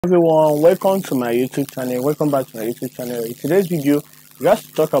Everyone, welcome to my YouTube channel. Welcome back to my YouTube channel. In today's video, we have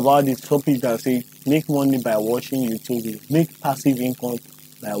to talk about the topic that says make money by watching YouTube videos, make passive income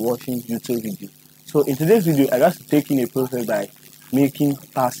by watching YouTube videos. So in today's video, I got to take in a process by making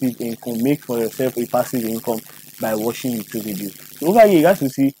passive income, make for yourself a passive income by watching YouTube videos. So over here, you guys to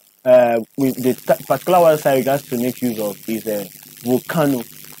see with the particular website you guys to make use of is Volcano.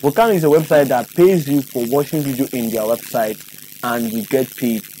 Volcano is a website that pays you for watching video in their website, and you get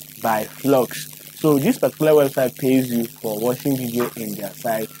paid by flux. So this particular website pays you for watching video in their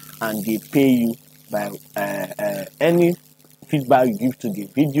site, and they pay you by any feedback you give to the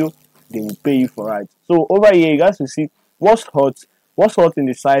video. They will pay you for it. So over here, you guys will see what's hot in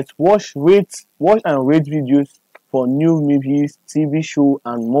the site. Watch and rate videos for new movies, TV show,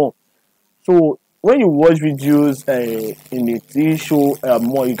 and more. So when you watch videos in the TV show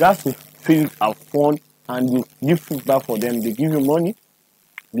more, you guys will feel fun, and you give feedback for them. They give you money,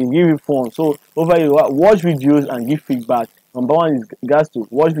 they give you fun. So over here, watch videos and give feedback. Number one is guys to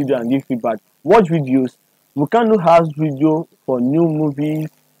watch video and give feedback. Watch videos. Volcano has video for new movies,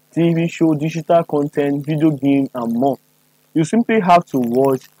 TV show, digital content, video game, and more. You simply have to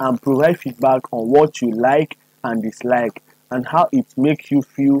watch and provide feedback on what you like and dislike, and how it makes you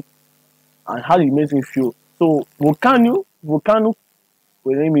feel, and how it makes you feel. So Volcano, well,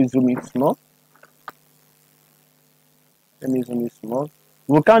 let me zoom it small.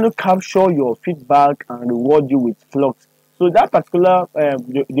 Volcano capture your feedback and reward you with flux. So that particular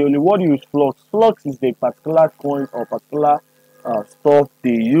they reward you with flux. Flux is the particular coin or particular stuff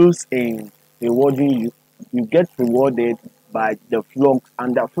they use in rewarding you. You get rewarded by the flux,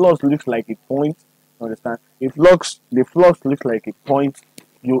 and the flux looks like a point. Understand? The flux looks like a point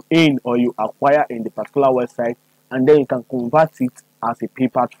you earn or you acquire in the particular website, and then you can convert it as a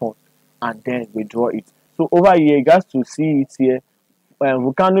paper fund and then withdraw it. So over here, you guys to see it here.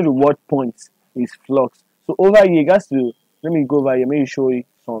 Volcano reward points is flux. So over here, you guys to let me go over here. Let me show you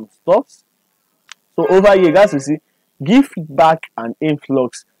some stuff. So over here, you guys to see give feedback and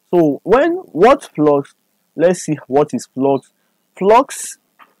influx. So what flux? Let's see what is flux.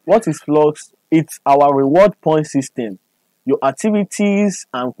 What is flux? It's our reward point system. Your activities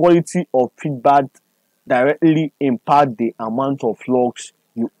and quality of feedback directly impact the amount of flux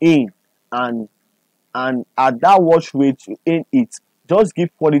you earn, and at that watch rate you earn it. Just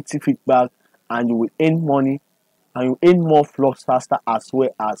give quality feedback and you will earn money, and you earn more flux faster, as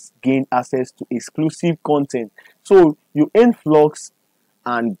well as gain access to exclusive content. So you earn flux,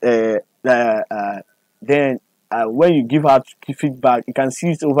 and then when you give out feedback, you can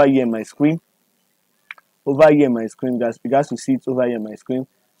see it over here in my screen. Guys, you guys will see it over here in my screen.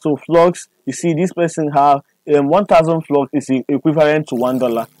 So flux, you see this person have 1,000 flux is equivalent to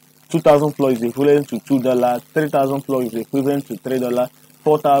 $1. 2,000 flux is equivalent to $2. 3,000 flux is equivalent to $3.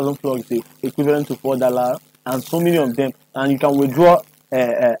 4,000 flux is equivalent to $4, and so many of them. And you can withdraw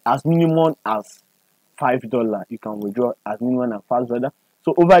as minimum as $5. You can withdraw as minimum as $5.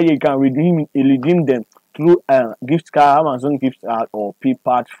 So over here, you can redeem them through gift card, Amazon gift card, or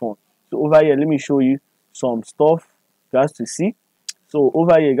PayPal phone. So over here, let me show you some stuff guys to see. So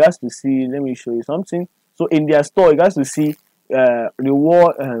over here, guys to see, let me show you something. So in their store, you guys to see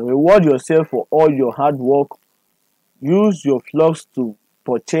reward yourself for all your hard work. Use your flux to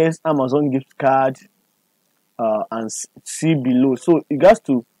purchase Amazon gift card, and see below. So you guys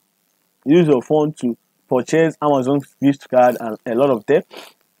to use your phone to purchase Amazon gift card and a lot of them.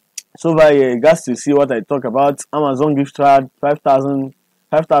 So over here, you guys to see what I talk about. Amazon gift card, 5,000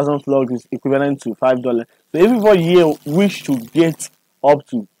 flux is equivalent to $5. So everybody here wish to get up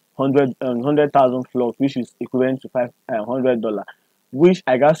to 100,000 flux, which is equivalent to $500, which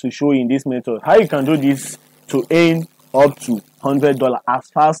I got to show you in this method. How you can do this to earn up to $100 as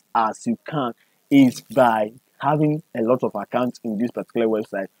fast as you can is by having a lot of accounts in this particular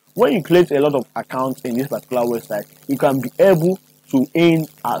website. When you create a lot of accounts in this particular website, you can be able to earn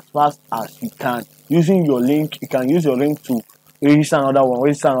as fast as you can using your link. You can use your link to register another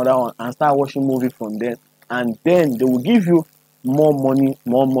one, and start watching movie from them, and then they will give you more money,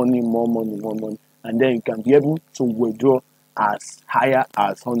 and then you can be able to withdraw as higher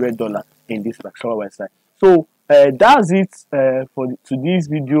as $100 in this particular website. So that's it for today's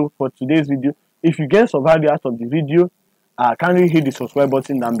video. If you get some value out of the video, kindly hit the subscribe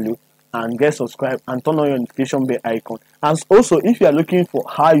button down below and get subscribed, and turn on your notification bell icon. And also, if you are looking for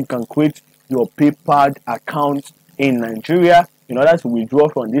how you can create your PayPal account in Nigeria in order to withdraw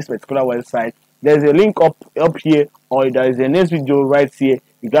from this particular website, there's a link up here, or there is a next video right here.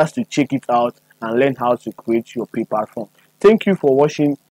 You guys to check it out and learn how to create your PayPal form. Thank you for watching.